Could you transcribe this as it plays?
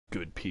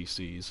good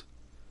PCs.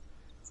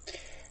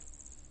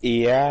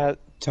 Yeah,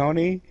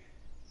 Tony,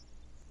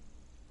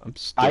 I'm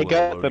still I at a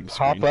got the loading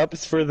screen.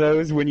 pop-ups for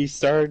those when you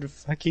started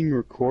fucking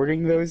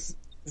recording those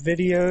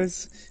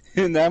videos,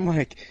 and I'm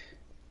like,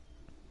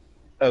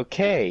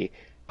 okay.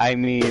 I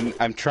mean,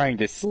 I'm trying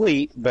to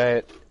sleep,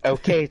 but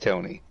okay,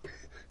 Tony.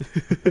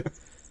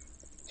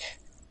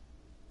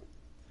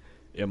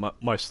 Yeah,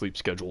 my sleep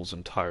schedule is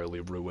entirely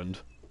ruined.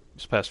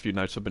 These past few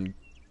nights I've been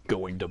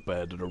going to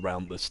bed at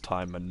around this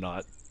time and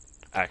not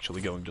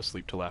actually going to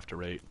sleep till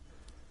after 8.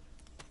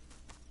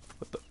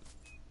 But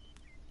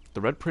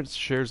the Red Prince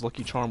shares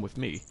Lucky Charm with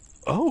me.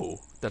 Oh,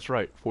 that's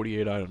right.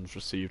 48 items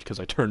received because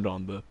I turned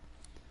on the.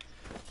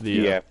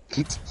 Yeah.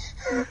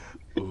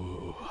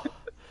 Ooh,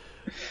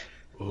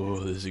 ooh,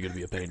 this is gonna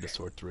be a pain to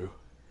sort through.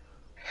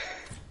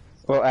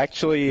 Well,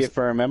 actually, Is, if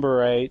I remember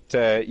right,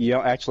 you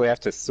don't actually have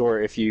to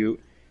sort. If you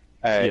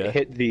yeah.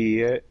 hit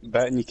the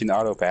button, you can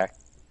auto pack.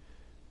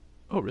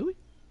 Oh, really?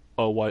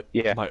 Oh, why?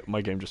 Yeah.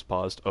 My game just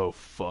paused. Oh,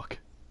 fuck.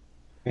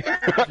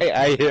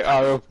 I hit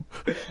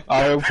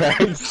auto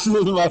packs,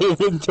 and my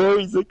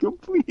inventory's a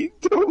complete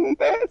total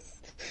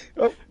mess.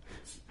 Oh,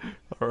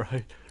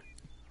 Alright.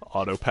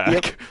 Auto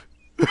yep. pack.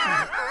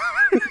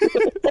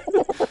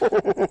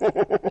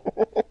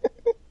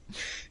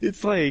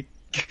 It's like,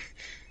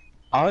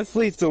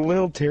 honestly, it's a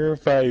little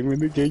terrifying when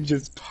the game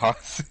just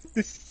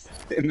pauses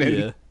and then.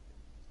 Yeah.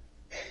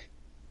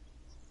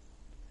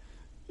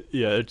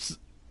 Yeah,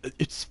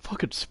 it's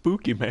fucking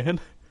spooky, man.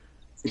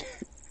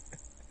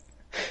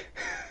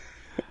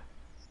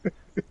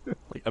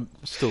 Like, I'm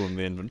still in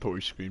the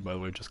inventory screen, by the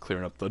way, just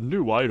clearing up the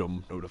new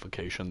item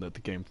notification that the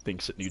game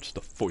thinks it needs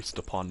to foist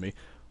upon me.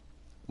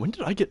 When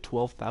did I get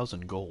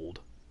 12,000 gold?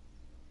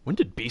 When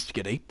did Beast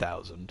get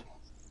 8,000?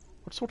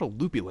 What sort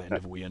of loopy land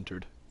have we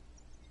entered?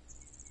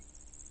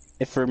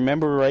 If I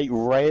remember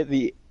right at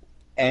the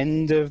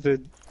end of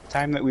the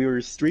time that we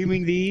were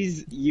streaming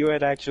these,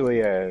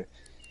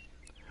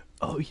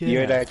 Oh, you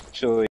had yeah.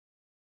 actually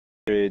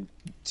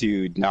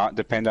to not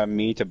depend on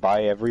me to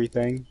buy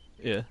everything.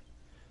 Yeah.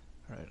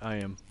 Alright, I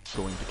am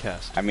going to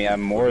cast I mean, food I'm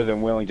for more you.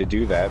 than willing to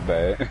do that,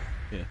 but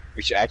Yeah.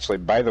 which actually,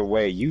 by the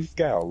way, you've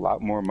got a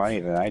lot more money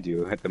than I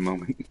do at the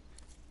moment.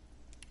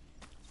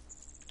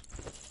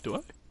 Do I?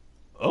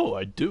 Oh,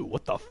 I do.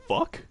 What the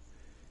fuck?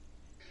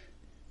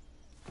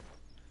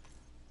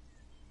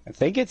 I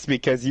think it's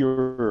because you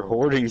were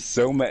hoarding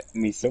so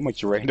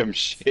much random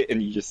shit,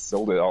 and you just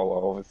sold it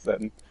all of a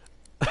sudden.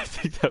 I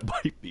think that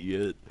might be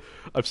it.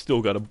 I've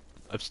still got a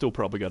I've still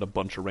probably got a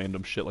bunch of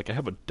random shit. Like I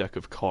have a deck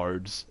of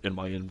cards in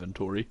my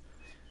inventory.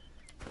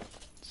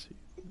 Let's see.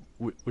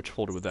 Which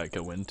folder would that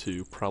go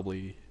into?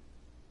 Probably.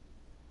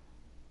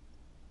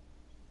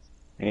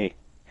 Hey,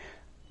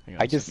 Hang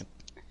on I a just second.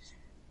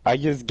 I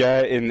just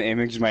got an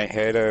image in my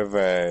head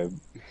of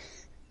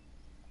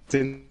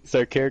since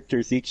our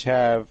characters each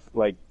have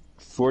like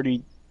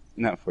 40,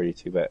 not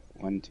 42, but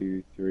 1,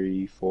 2,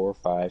 3, 4,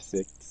 5,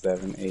 6,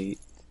 7, 8,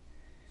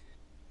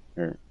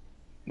 or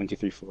 1, 2,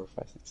 3, 4,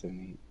 5, 6,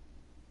 7, 8,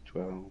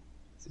 12,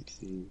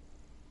 16,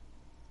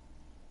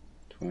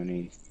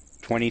 20,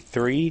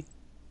 23,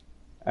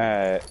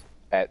 at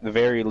the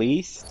very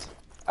least,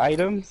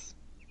 items,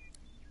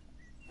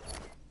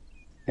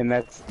 and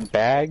that's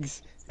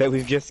bags that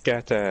we've just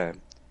got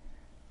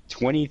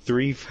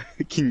 23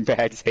 fucking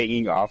bags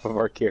hanging off of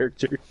our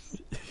characters.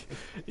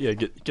 Yeah,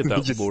 get We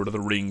that just, Lord of the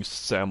Rings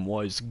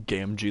Samwise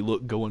Gamgee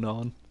look going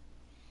on.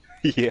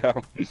 yeah.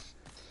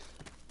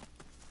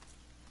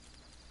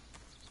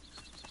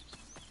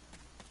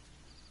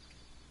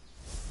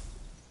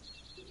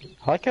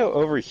 I like how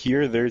over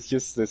here there's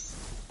just this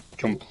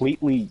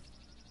completely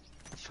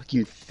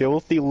fucking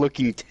filthy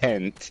looking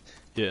tent.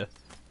 Yeah,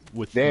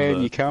 with Then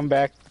the you come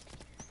back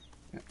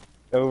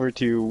over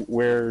to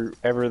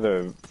wherever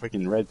the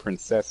fucking Red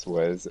Princess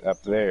was,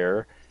 up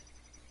there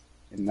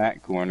in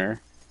that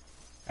corner.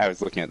 I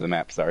was looking at the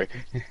map, sorry.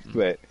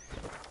 But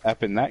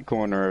up in that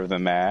corner of the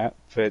map,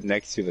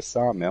 next to the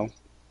sawmill.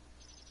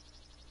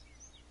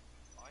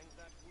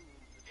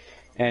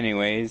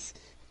 Anyways,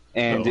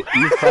 and oh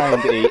you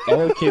find a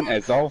elegant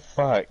as all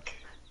fuck.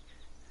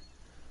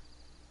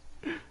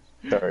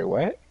 Sorry,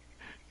 what?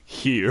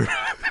 here.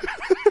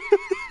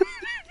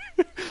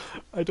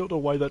 I don't know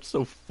why that's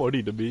so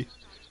funny to me.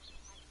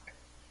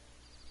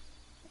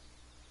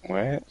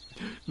 What?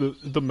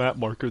 The map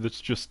marker that's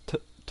just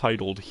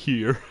titled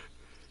here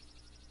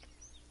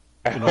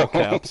in all Oh,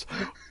 caps.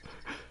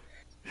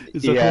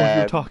 Is that the one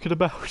you're yeah, talking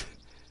about?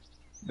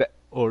 that,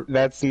 Or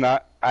that's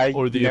not.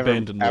 the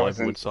abandoned I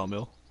livewood wasn't.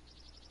 sawmill?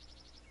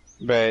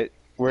 But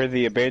where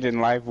the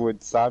abandoned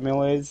livewood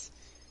sawmill is,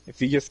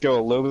 if you just go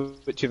a little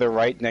bit to the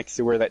right next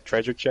to where that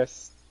treasure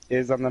chest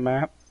is on the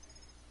map,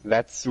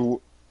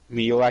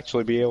 you'll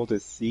actually be able to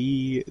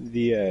see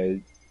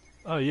the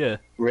Oh yeah,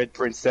 Red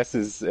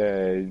Princess's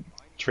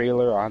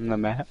trailer on the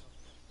map.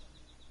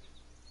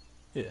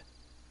 yeah.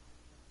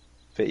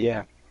 But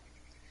yeah,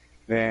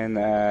 then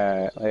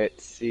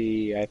let's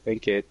see. I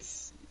think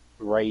it's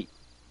right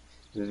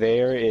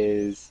there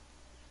is.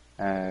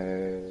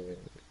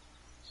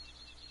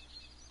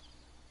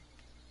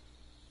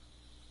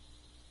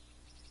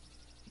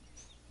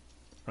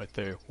 Right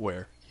there.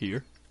 Where?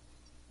 Here?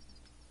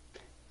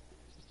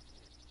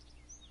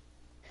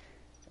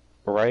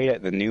 Right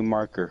at the new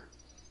marker.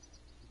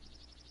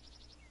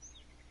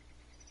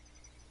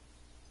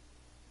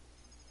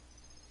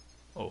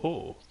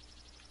 Oh.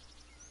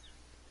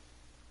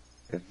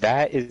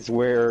 That is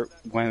where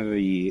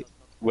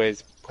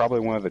was probably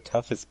one of the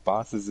toughest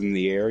bosses in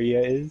the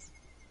area is.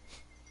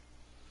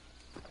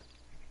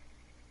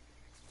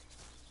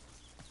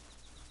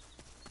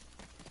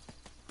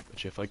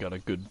 Bet you if I got a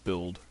good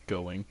build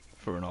going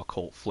for an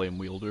occult flame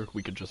wielder,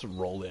 we could just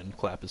roll in,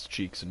 clap his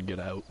cheeks, and get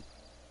out.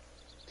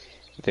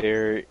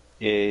 There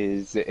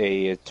is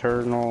a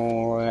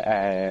Eternal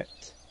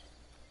at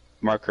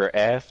marker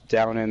F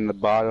down in the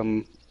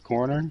bottom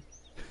corner.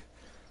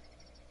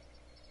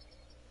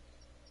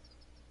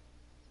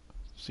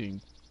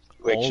 Seeing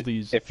Which, all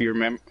these... if you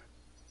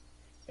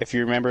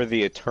remember,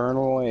 the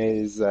Eternal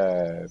is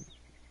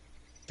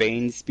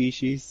Bane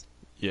species.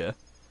 Yeah.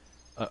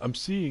 I'm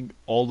seeing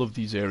all of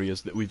these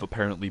areas that we've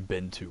apparently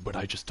been to, but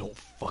I just don't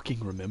fucking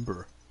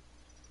remember.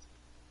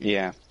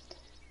 Yeah.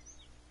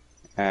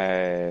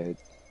 Like,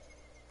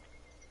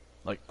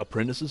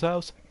 Apprentice's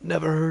house?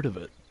 Never heard of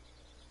it.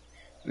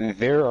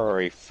 There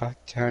are a fuck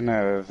ton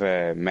of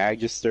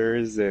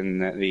Magisters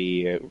in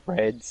the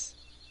Reds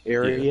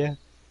area. Yeah.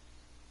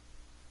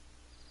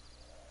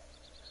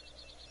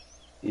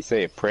 You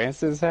say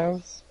Apprentice's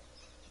house?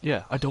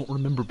 Yeah, I don't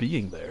remember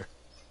being there.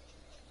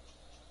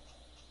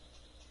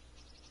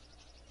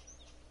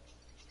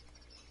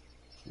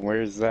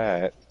 Where's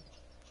that?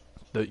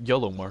 The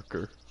yellow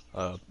marker,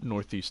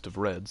 northeast of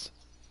Reds.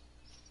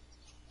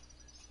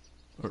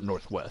 Or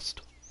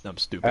northwest. I'm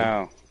stupid.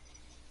 Oh.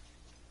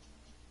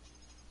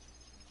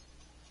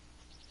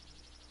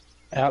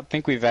 I don't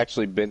think we've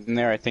actually been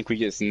there. I think we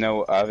just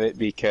know of it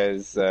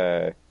because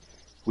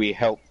we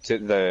helped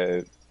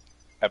the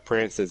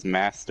Apprentice's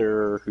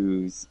master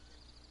who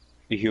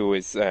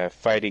was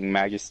fighting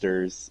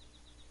Magisters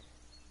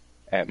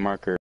at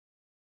marker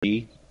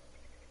G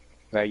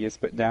that I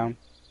just put down.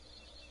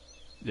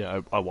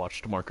 Yeah, I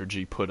watched Marker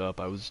G put up.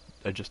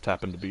 I just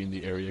happened to be in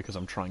the area because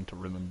I'm trying to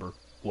remember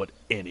what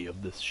any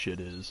of this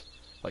shit is.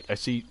 Like, I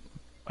see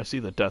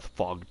the Death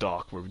Fog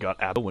dock where we got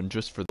Abbo and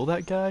just for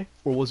that guy,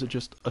 or was it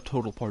just a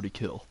total party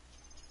kill?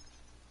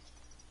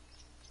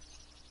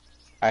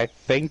 I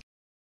think.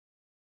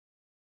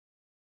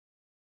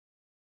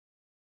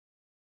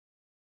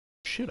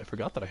 Shit, I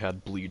forgot that I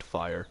had Bleed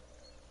Fire.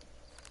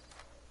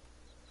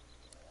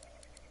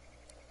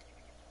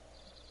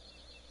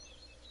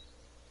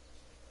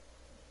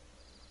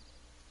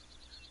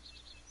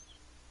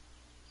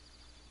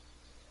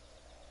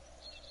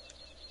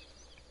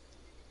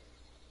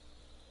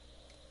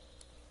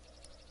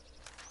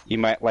 You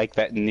might like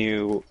that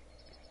new...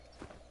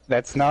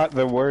 That's not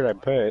the word I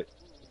put.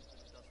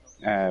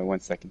 1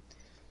 second.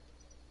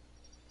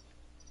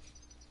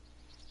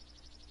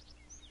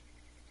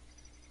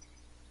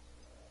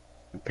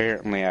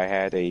 Apparently I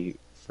had a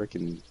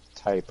freaking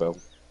typo.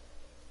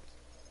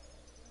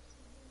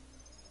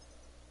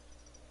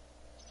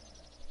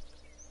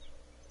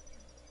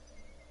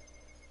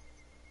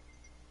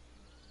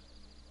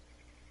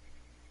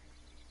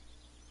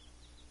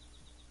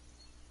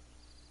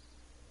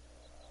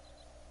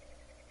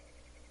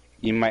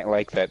 You might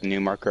like that new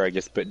marker I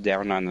just put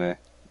down on the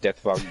Death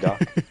Fog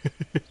dock.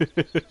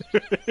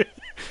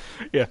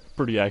 Yeah,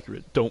 pretty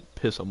accurate. Don't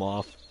piss him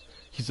off.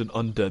 He's an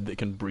undead that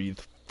can breathe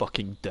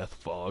fucking Death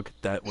Fog.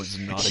 That was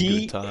not a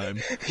good time.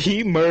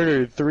 He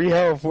murdered 3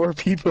 out of 4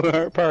 people in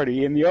our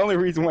party, and the only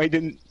reason why I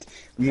didn't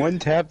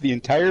one-tap the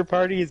entire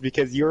party is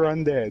because you're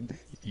undead.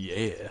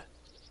 Yeah.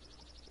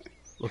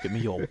 Look at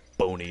me all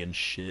bony and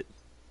shit.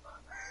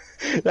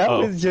 That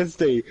was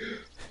just a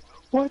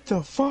what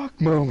the fuck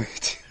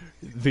moment.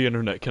 The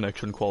internet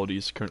connection quality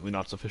is currently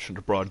not sufficient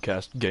to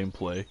broadcast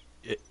gameplay.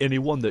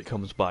 Anyone that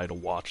comes by to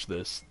watch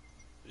this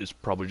is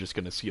probably just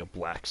going to see a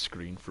black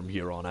screen from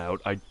here on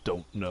out. I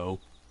don't know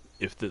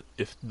if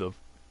the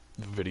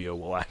video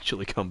will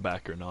actually come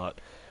back or not.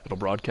 It'll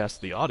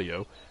broadcast the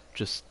audio.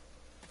 Just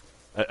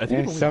I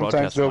think it'll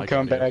sometimes they'll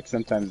come back,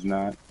 sometimes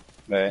not.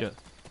 But yeah.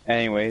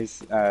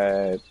 Anyways,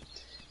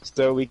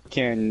 so we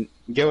can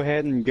go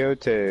ahead and go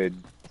to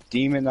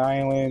Demon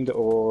Island,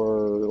 or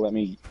let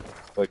me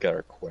look at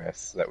our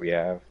quests that we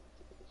have.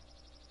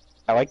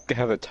 I like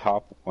how the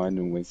top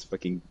one was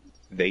fucking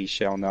 "They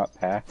shall not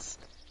pass."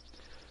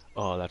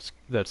 Oh,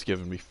 that's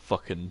giving me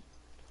fucking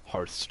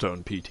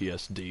Hearthstone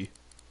PTSD.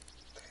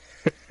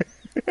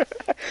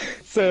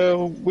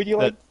 So, would you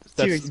like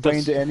to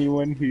explain to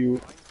anyone who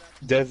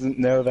doesn't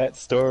know that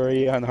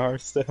story on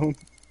Hearthstone?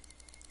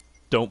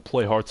 Don't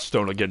play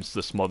Hearthstone against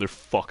this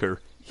motherfucker.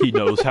 He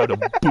knows how to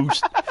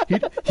boost.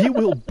 He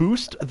will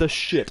boost the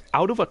shit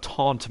out of a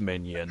taunt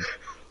minion.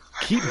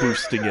 Keep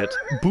boosting it,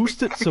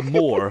 boost it some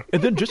more,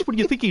 and then just when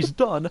you think he's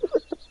done,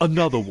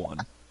 another one.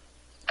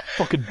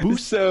 Fucking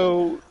boost.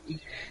 So,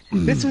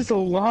 this was a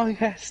long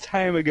ass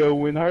time ago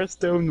when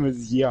Hearthstone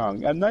was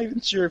young. I'm not even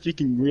sure if you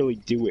can really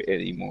do it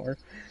anymore.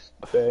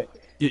 But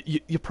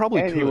you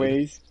probably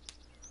anyways,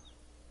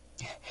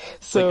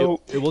 Like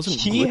So it wasn't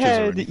he glitches or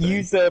had anything.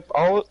 used up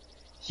all.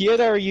 He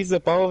had already used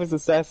up all of his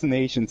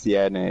assassinations he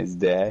had in his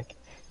deck,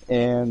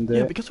 and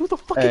Yeah, because who the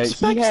fuck he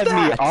expects had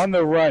me that? on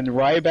the run,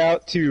 right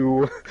about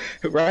to,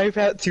 right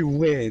about to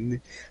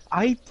win.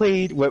 I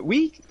played what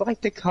we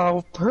like to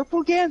call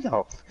Purple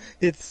Gandalf.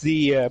 It's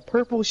the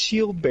purple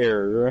shield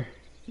bearer.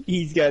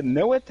 He's got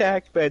no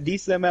attack but a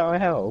decent amount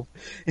of health,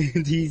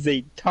 and he's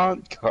a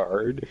taunt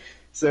card.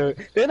 So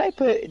then I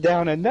put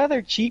down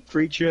another cheap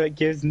creature that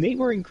gives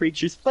neighboring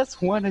creatures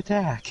 +1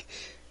 attack.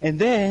 And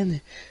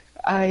then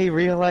I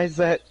realized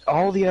that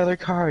all the other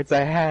cards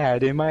I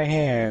had in my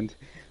hand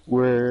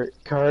were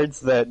cards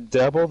that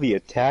double the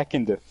attack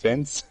and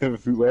defense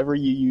of whoever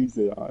you use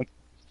it on.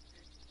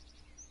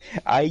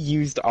 I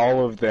used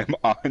all of them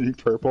on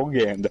Purple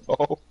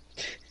Gandalf.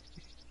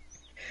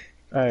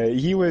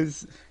 He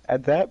was,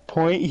 at that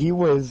point, he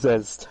was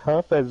as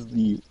tough as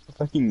the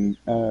fucking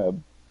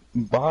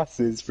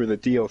bosses for the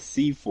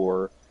DLC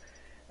for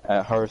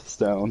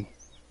Hearthstone.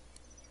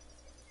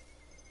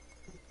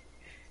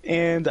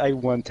 And I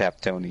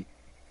one-tapped Tony.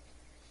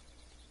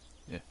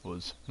 Yeah, it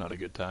was not a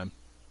good time.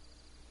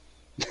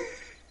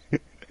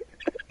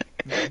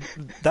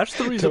 That's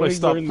the reason I Tony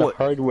stopped learned the playing.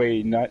 hard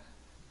way,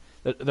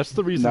 That's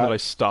the reason that not I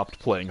stopped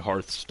playing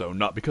Hearthstone,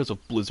 not because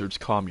of Blizzard's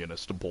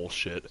communist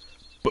bullshit,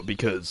 but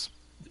because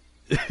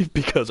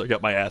because I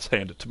got my ass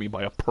handed to me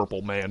by a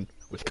purple man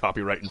with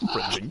copyright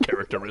infringing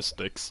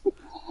characteristics.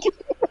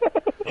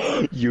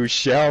 You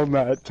shall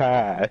not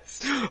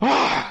pass.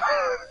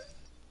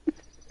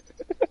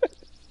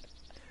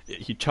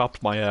 He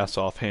chopped my ass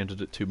off,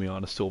 handed it to me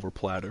on a silver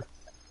platter.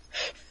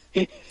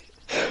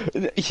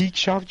 He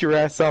chopped your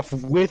ass off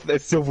with a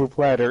silver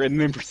platter and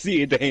then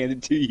proceeded to hand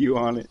it to you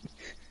on it.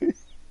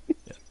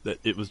 Yeah, that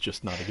it was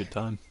just not a good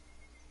time.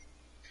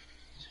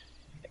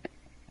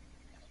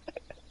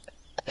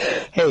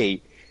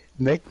 Hey,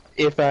 Nick,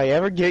 if I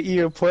ever get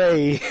you to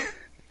play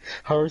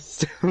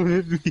Hearthstone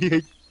with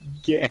me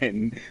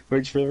again,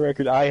 which for the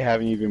record I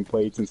haven't even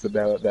played since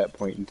about at that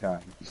point in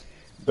time,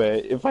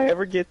 but if I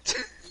ever get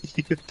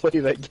you to play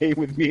that game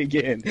with me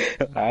again,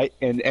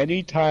 and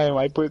any time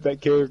I put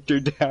that character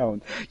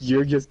down,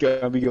 you're just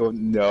gonna be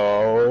going,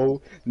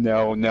 no,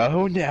 no,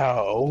 no,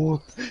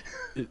 no.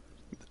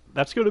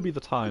 That's going to be the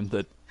time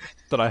that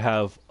I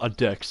have a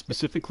deck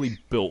specifically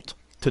built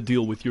to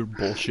deal with your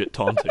bullshit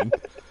taunting.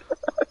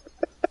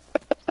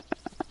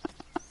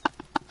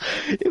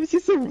 It was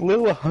just a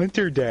little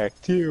hunter deck,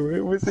 too.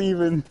 It was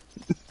even...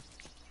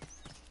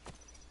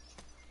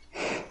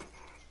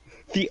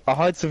 the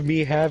odds of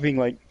me having,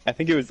 like, I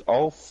think it was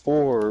all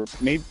 4,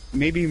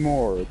 maybe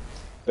more,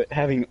 but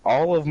having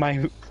all of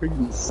my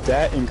freaking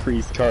stat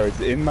increase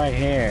cards in my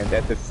hand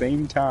at the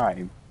same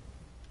time.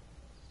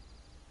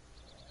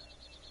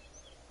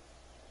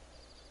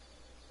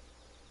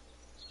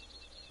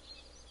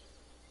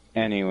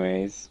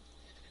 Anyways,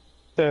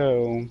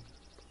 so...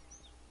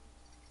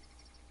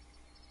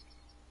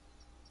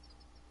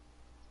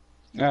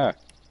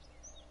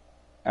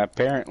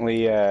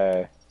 apparently,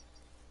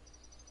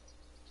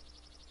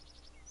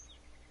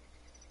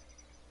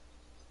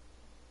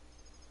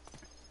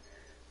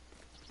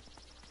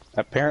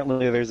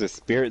 apparently there's a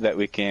spirit that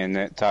we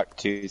can talk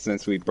to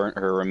since we burnt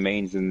her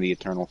remains in the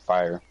eternal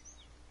fire.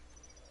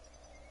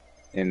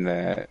 In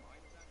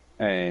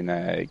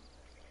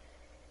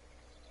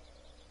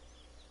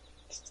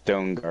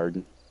Stone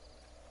Garden.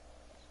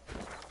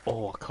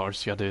 Oh, of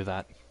course you do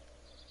that.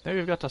 Now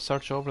you've got to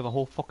search over the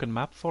whole fucking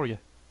map for you.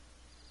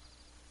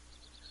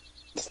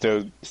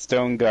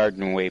 Stone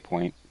Garden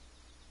Waypoint.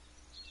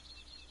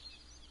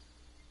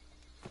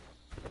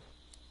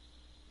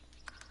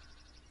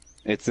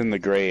 It's in the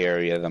gray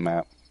area of the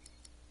map.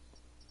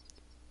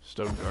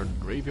 Stone Garden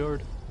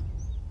Graveyard?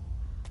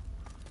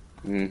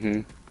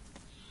 Mm-hmm.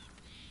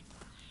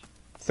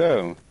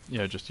 So,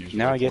 Yeah, just use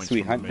now I guess waypoints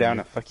we from hunt the down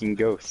menu. a fucking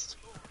ghost.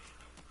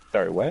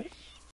 Sorry, what?